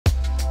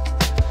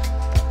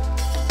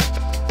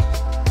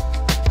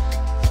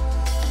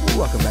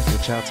Welcome back to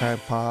the Chow Time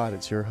Pod.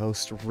 It's your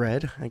host,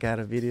 Red. I got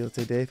a video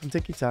today from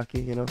TikTok.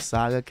 You know,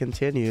 saga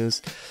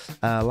continues.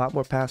 A lot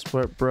more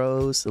passport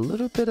bros. A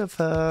little bit of,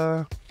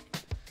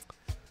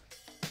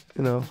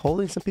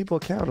 holding some people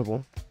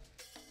accountable.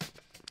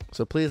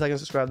 So please like and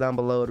subscribe down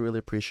below. I'd really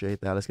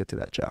appreciate that. Let's get to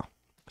that chow.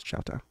 It's chow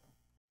time.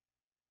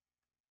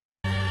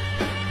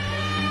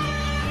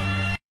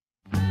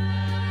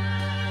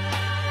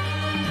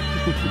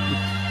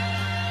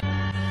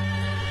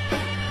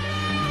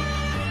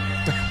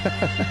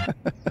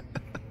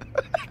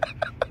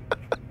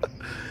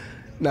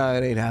 No,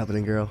 it ain't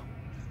happening, girl.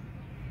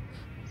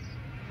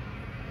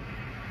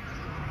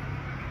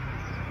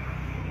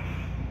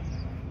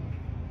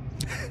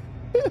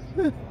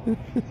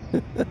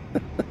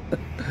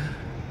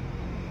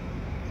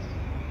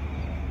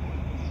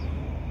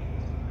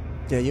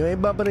 Yeah, you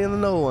ain't bumping into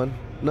no one.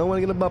 No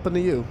one gonna bump into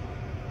you.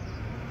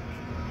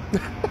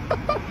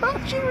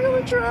 She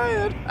really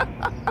trying.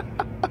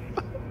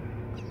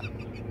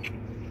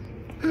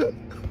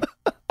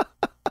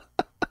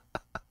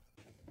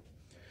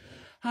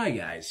 Hi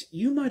guys,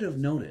 you might have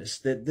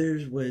noticed that there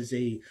was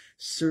a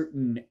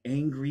certain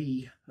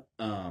angry,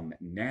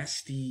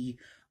 nasty,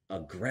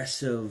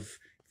 aggressive,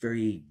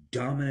 very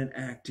dominant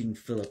acting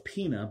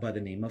Filipina by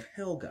the name of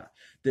Helga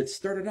that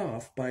started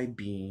off by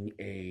being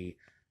a...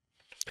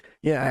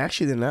 Yeah, I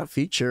actually did not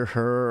feature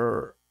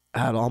her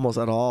almost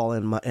at all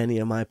in any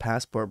of my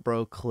Passport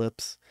Bro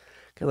clips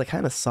because I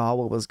kind of saw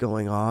what was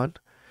going on,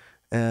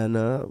 and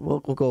we'll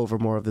go over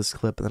more of this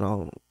clip, and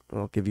then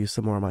I'll give you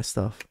some more of my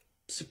stuff.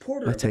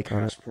 Supporter of the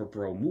Passport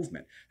Bro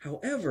movement.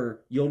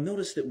 However, you'll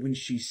notice that when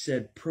she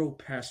said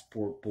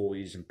pro-passport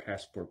boys and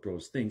passport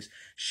bros things,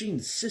 she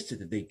insisted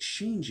that they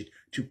change it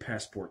to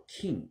passport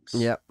kings.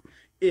 Yep.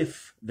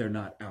 If they're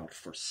not out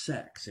for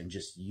sex and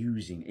just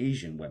using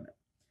Asian women.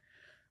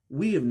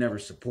 We have never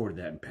supported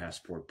that in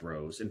Passport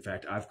Bros. In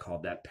fact, I've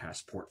called that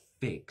passport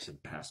fakes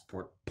and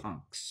passport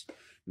punks,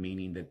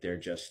 meaning that they're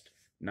just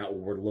not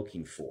what we're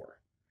looking for.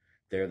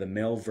 They're the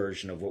male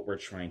version of what we're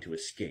trying to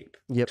escape.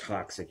 Yep.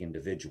 Toxic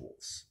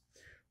individuals.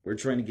 We're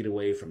trying to get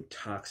away from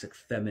toxic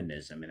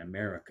feminism in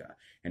America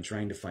and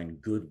trying to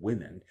find good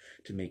women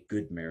to make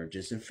good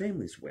marriages and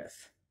families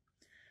with.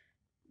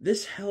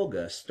 This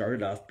Helga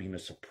started off being a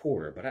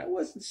supporter, but I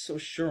wasn't so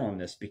sure on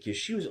this because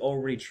she was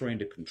already trying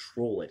to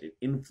control it and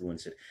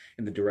influence it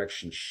in the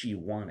direction she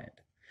wanted.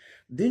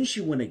 Then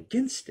she went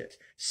against it,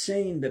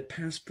 saying that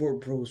Passport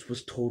Bros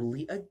was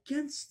totally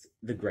against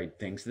the great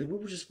things, that we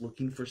were just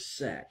looking for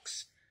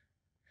sex.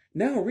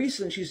 Now,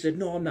 recently, she said,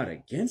 no, I'm not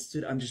against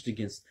it. I'm just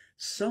against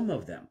some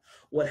of them.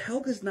 What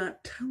Helga's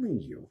not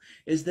telling you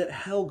is that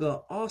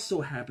Helga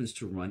also happens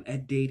to run a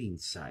dating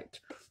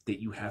site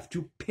that you have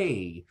to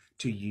pay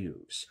to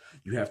use.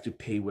 You have to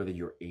pay whether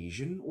you're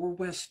Asian or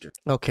Western.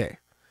 Okay.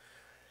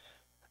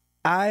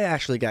 I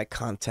actually got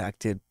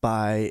contacted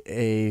by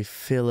a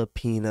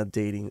Filipino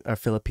dating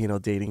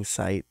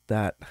site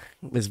that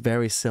is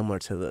very similar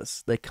to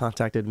this. They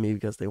contacted me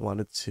because they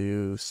wanted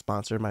to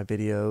sponsor my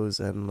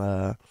videos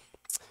and,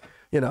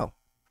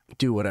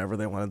 do whatever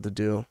they wanted to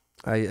do.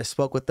 I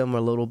spoke with them a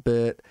little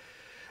bit,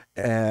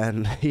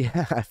 and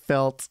yeah, I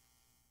felt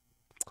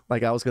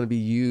like I was going to be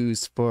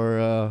used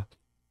for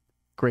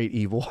great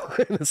evil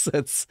in a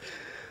sense,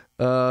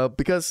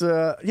 because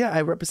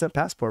I represent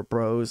Passport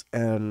Bros,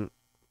 and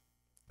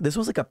this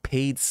was like a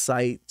paid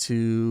site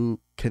to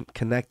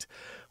connect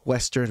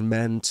Western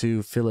men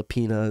to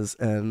Filipinas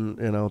and,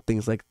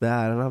 things like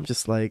that. And I'm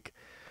just like,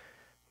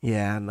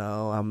 yeah,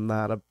 no, I'm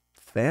not a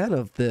fan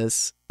of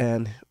this.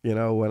 And,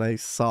 when I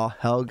saw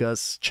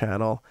Helga's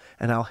channel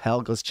and how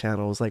Helga's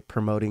channel was like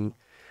promoting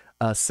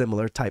a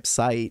similar type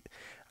site,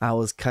 I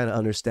was kind of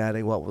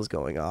understanding what was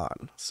going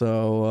on.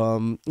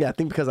 So, I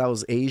think because I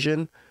was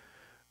Asian,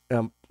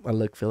 I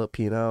look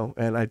Filipino,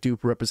 and I do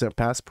represent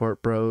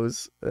Passport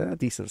Bros, a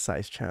decent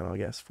sized channel, I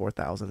guess.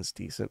 4,000 is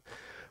decent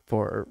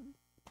for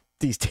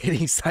these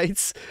dating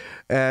sites.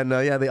 And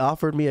they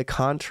offered me a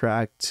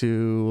contract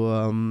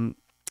to,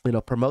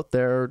 promote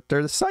their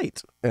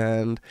site.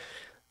 And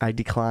I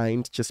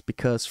declined just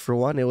because, for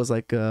one, it was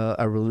like a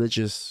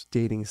religious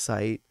dating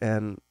site,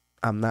 and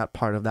I'm not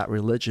part of that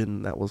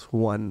religion. That was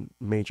one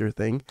major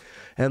thing.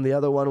 And the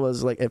other one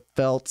was like, it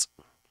felt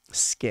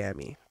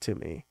scammy to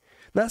me.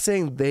 Not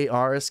saying they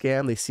are a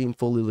scam. They seem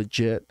fully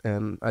legit,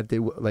 and I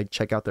did like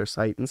check out their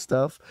site and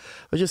stuff.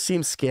 It just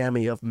seems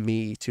scammy of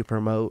me to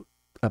promote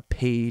a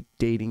paid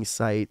dating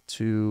site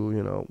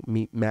to,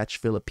 match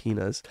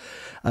Filipinas.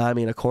 I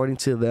mean, according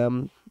to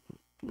them,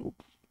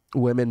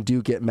 women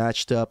do get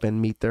matched up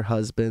and meet their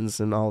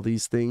husbands and all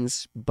these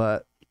things.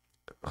 But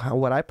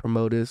what I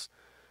promote is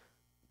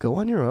go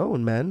on your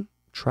own, man.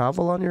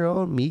 Travel on your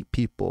own, meet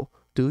people.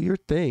 Do your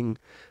thing.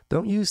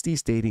 Don't use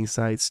these dating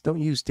sites. Don't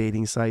use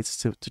dating sites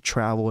to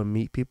travel and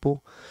meet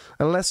people.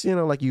 Unless,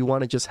 like you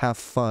want to just have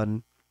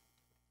fun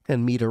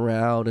and meet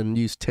around and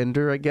use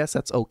Tinder, I guess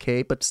that's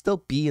okay. But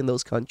still be in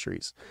those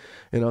countries.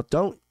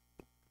 Don't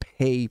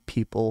pay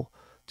people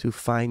to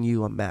find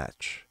you a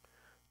match,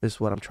 is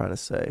what I'm trying to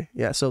say.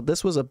 Yeah, so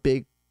this was a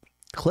big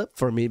clip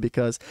for me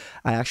because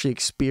I actually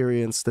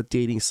experienced the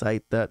dating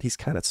site that he's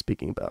kind of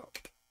speaking about.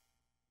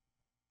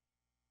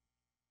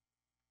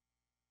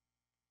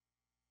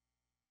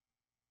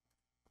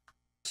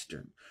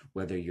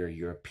 Whether you're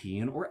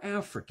European or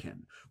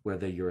African,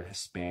 whether you're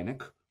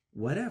Hispanic,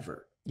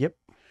 whatever. Yep.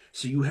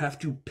 So you have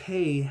to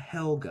pay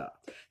Helga.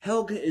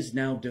 Helga is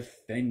now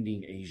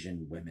defending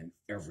Asian women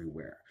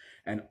everywhere.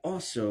 And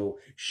also,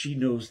 she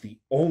knows the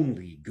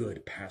only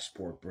good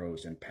passport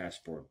bros and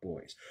passport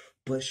boys.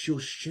 But she'll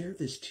share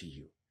this to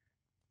you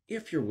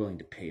if you're willing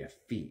to pay a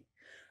fee.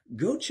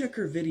 Go check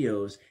her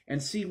videos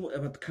and see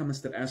about the comments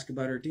that ask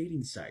about her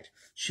dating site.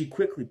 She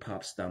quickly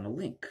pops down a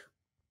link.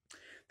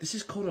 This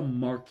is called a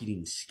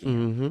marketing scam.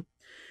 Mm-hmm.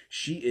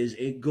 She is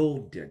a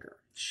gold digger.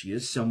 She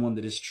is someone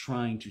that is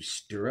trying to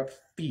stir up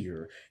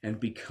fear and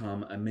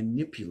become a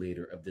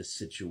manipulator of this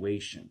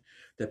situation.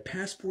 The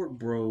Passport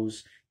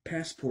Bros,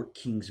 Passport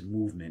Kings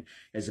movement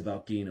is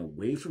about getting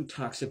away from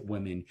toxic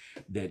women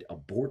that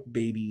abort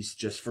babies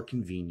just for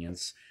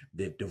convenience,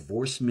 that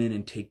divorce men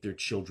and take their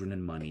children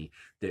and money,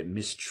 that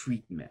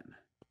mistreat men.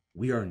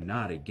 We are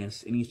not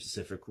against any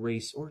specific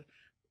race or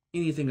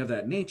anything of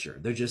that nature.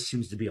 There just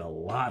seems to be a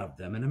lot of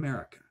them in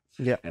America.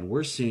 Yeah. And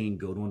we're saying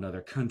go to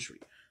another country.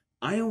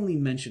 I only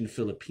mentioned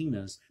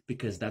Filipinas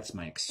because that's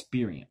my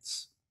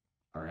experience.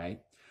 All right?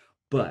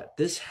 But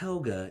this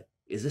Helga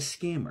is a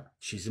scammer.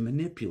 She's a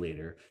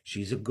manipulator.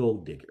 She's a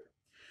gold digger.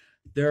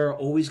 There are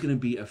always going to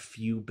be a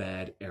few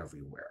bad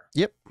everywhere.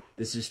 Yep.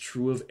 This is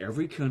true of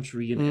every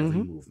country and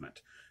every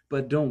movement.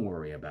 But don't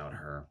worry about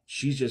her.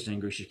 She's just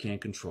angry she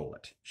can't control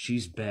it.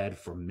 She's bad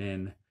for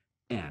men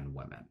and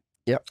women.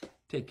 Yep.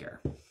 Take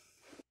care.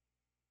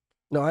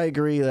 No, I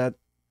agree that,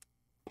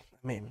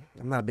 I mean,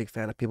 I'm not a big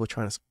fan of people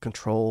trying to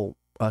control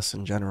us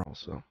in general,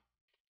 so.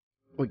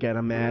 We got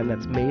a man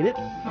that's made it.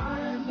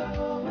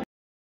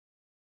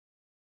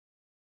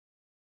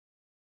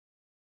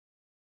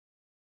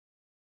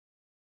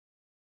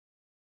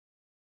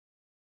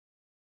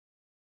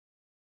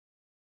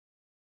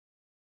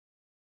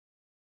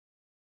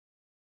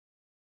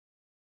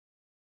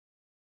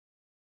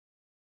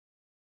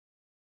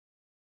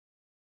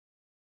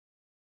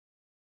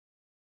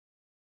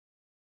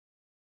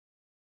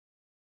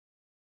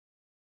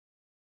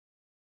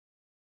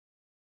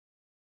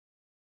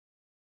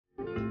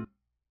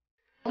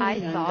 I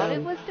thought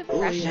it was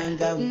depression,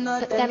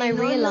 but then I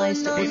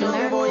realized it was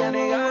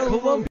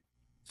America.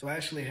 So I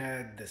actually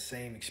had the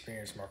same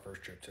experience my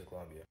first trip to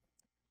Colombia.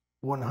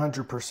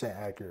 100%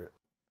 accurate.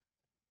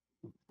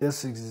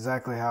 This is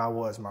exactly how I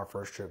was my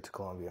first trip to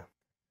Colombia.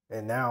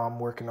 And now I'm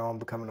working on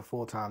becoming a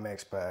full-time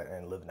expat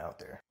and living out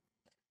there.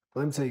 But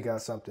let me tell you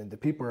guys something. The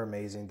people are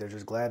amazing. They're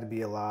just glad to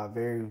be alive,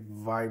 very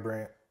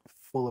vibrant,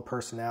 full of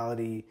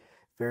personality,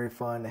 very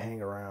fun to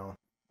hang around.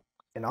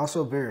 And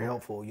also very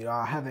helpful. You know,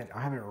 I haven't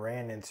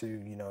ran into,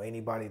 you know,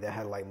 anybody that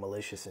had like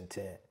malicious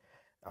intent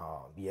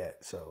yet.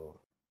 So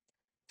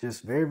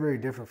just very, very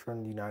different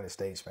from the United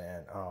States,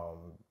 man.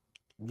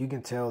 You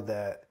can tell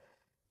that,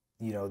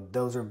 you know,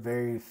 those are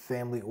very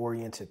family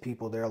oriented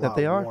people. They're a lot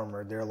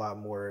warmer. They're a lot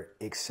more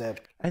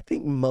accepting. I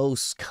think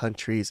most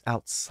countries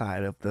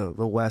outside of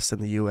the West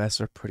and the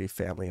US are pretty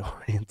family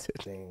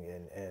oriented.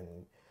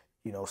 And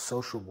you know,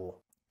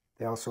 sociable.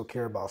 They also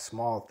care about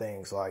small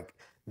things like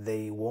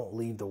they won't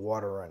leave the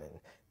water running.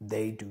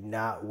 They do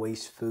not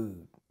waste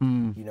food.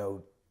 You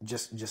know,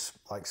 just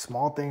like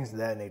small things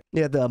that nature.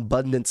 Yeah, the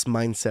abundance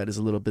mindset is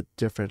a little bit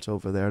different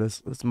over there.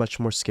 It's much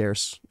more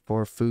scarce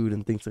for food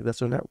and things like that.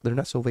 So they're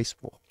not so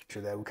wasteful.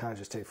 That we kind of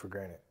just take for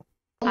granted.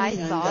 I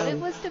thought it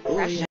was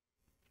depression.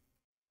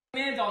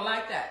 Men don't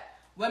like that.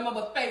 Women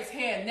with face,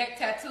 hair, and neck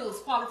tattoos,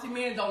 quality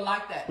men don't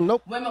like that.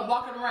 Nope. Women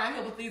walking around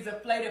here with these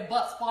inflated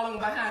butts following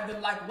behind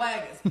them like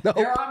wagons. Nope.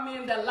 There are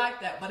men that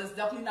like that, but it's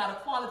definitely not a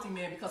quality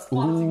man because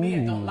quality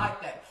men don't like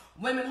that.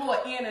 Women who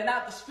are in and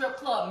out the strip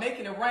club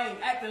making it rain,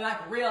 acting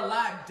like real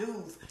live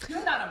dudes.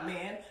 You're not a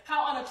man.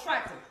 How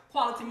unattractive.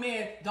 Quality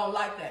men don't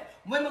like that.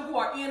 Women who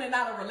are in and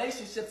out of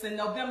relationships. In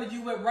November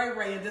you with Ray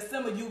Ray, in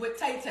December you with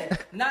Tay Tay.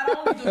 Not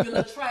only do you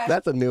look trash,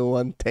 that's a new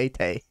one, Tay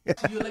Tay.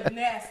 you look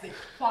nasty.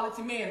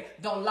 Quality men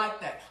don't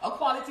like that. A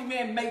quality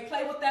man may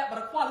play with that, but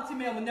a quality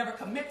man will never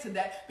commit to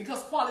that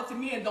because quality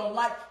men don't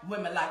like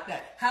women like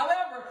that.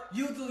 However,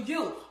 you do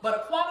you. But a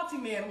quality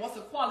man wants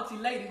a quality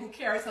lady who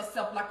carries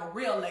herself like a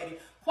real lady.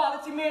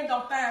 Quality men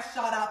don't find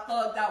shot out,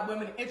 thugged out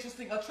women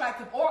interesting,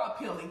 attractive, or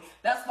appealing.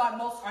 That's why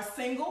most are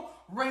single,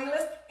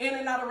 ringless, in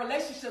and out of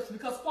relationships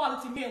because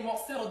quality men won't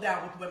settle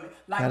down with women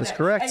like that. That is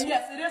correct. And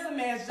yes, it is a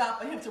man's job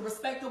for him to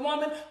respect a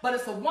woman, but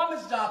it's a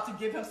woman's job to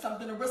give him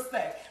something to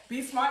respect.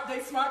 Be smart,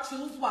 date smart,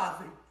 choose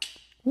wisely.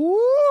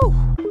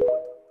 Woo!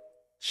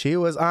 She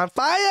was on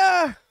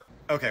fire!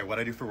 Okay, what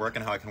I do for work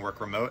and how I can work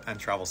remote and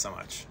travel so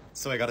much.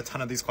 So I got a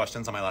ton of these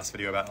questions on my last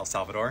video about El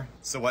Salvador.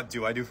 So what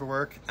do I do for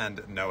work?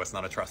 And no, it's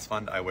not a trust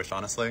fund. I wish,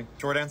 honestly.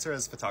 Short answer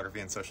is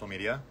photography and social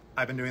media.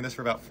 I've been doing this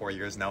for about 4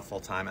 years now full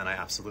time and I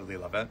absolutely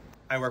love it.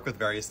 I work with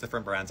various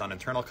different brands on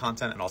internal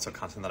content and also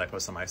content that I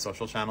post on my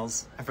social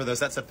channels. And for those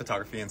that said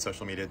photography and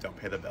social media don't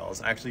pay the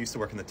bills, I actually used to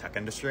work in the tech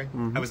industry.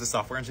 I was a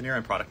software engineer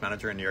and product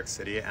manager in New York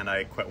City, and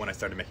I quit when I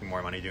started making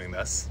more money doing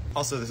this.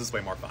 Also, this is way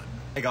more fun.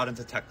 I got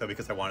into tech though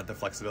because I wanted the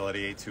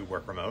flexibility to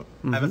work remote.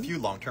 I have a few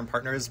long-term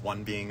partners,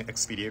 one being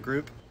Expedia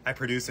Group. I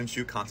produce and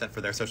shoot content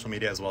for their social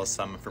media as well as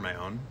some for my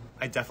own.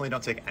 I definitely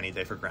don't take any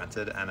day for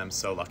granted, and I'm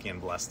so lucky and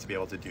blessed to be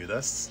able to do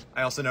this.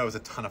 I also know it was a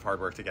ton of hard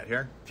work to get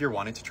here. If you're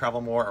wanting to travel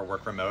more or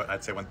work remote,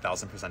 I'd say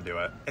 1000% do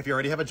it. If you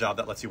already have a job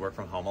that lets you work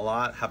from home a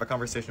lot, have a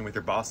conversation with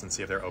your boss and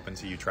see if they're open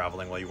to you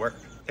traveling while you work.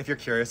 If you're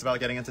curious about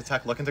getting into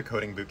tech, look into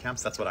coding boot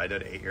camps. That's what I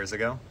did 8 years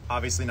ago.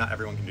 Obviously, not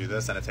everyone can do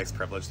this, and it takes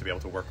privilege to be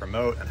able to work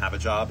remote and have a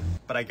job,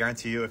 but I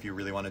guarantee you, if you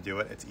really want to do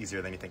it, it's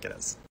easier than you think it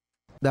is.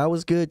 That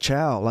was good,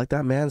 Chow. Like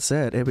that man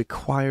said, it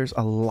requires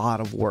a lot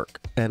of work,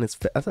 and it's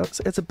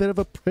a bit of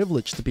a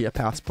privilege to be a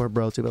passport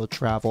bro, to be able to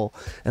travel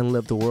and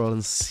live the world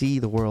and see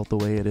the world the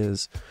way it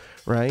is,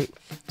 right?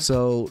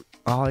 So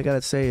all I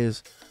gotta say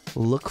is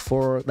look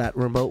for that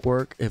remote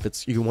work. If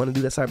it's you want to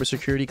do that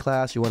cybersecurity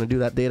class, you want to do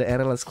that data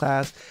analyst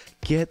class,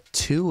 get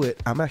to it.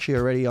 I'm actually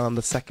already on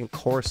the second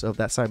course of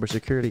that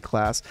cybersecurity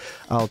class.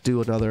 I'll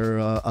do another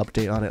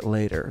update on it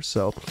later.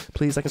 So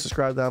please like and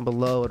subscribe down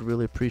below. I'd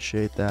really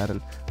appreciate that,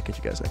 and I'll catch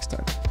you guys next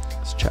time.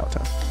 It's chow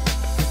time.